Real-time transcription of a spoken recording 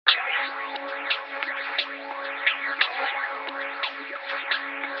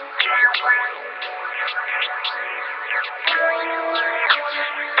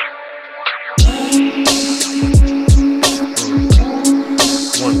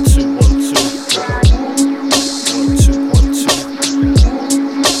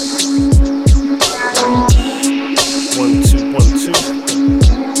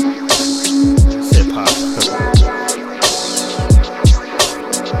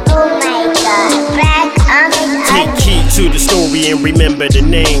to the story and remember the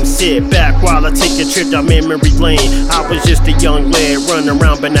name. Sit back while I take a trip down memory lane. I was just a young lad running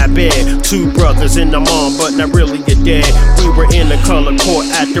around but not bad. Two brothers and a mom but not really a dad. We were in the color court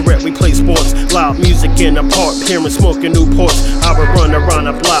at the rep, we play sports. Loud music in the park, parents smoking Newports. I would run around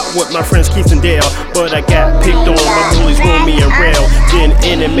the block with my friends Keith and Dale, but I got picked on, my bullies rolled me and rail. Then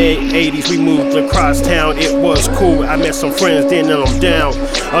in the mid-80s we moved across town, it was cool. I met some friends, then I'm down.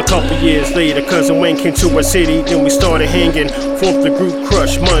 A couple years later, cousin Wayne came to our city, then we started hanging. Formed the group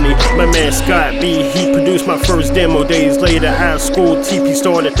Crush Money. My man Scott B, he produced my first demo. Days later, high school TP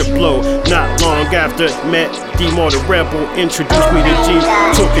started to blow. Not long after, met D-Mar the Rebel, introduced me to G,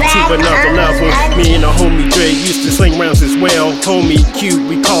 took it to another level. Me and the homie Dre used to sling rounds as well. Homie Q,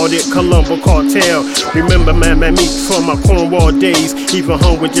 we called it Colombo Cartel. Remember man Meek from my Cornwall days. Even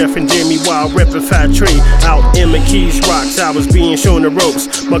hung with Jeff and Jimmy while reppin' Fat Tree. Out in McKees Rocks, I was being shown the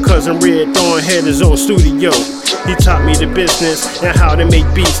ropes. My cousin Red Dawn had his own studio. He taught me the business and how to make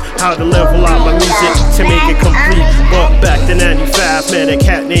beats, how to level out my music to make it complete. But back to 95, met a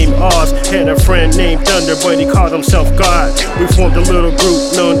cat named Oz. Had a friend named Thunder, but he called himself God. We formed a little group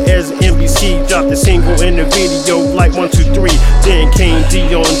known as NBC. Dropped a single in the video like 1, 2, 3. Then came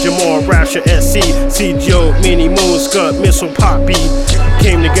Dion, Jamal, Rasher, SC, C-Joe, Mini Moon, Scud, Missile, Poppy.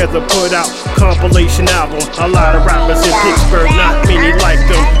 Came together, put out compilation album. A lot of rappers in Pittsburgh, not many liked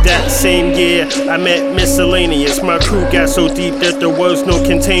them. That same year, I met Miscellaneous. My crew got so deep that there was no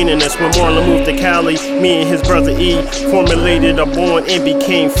containing us. When Marlon moved to Cali, me and his brother E formulated a bond and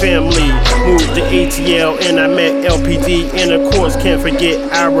became family. Moved to ATL and I met LPD. And of course, can't forget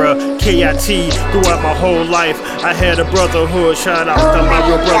Ira, KIT. Throughout my whole life, I had a brotherhood. Shout out to my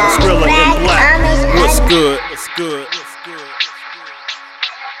real brother Skrilla and Black. What's good? What's good?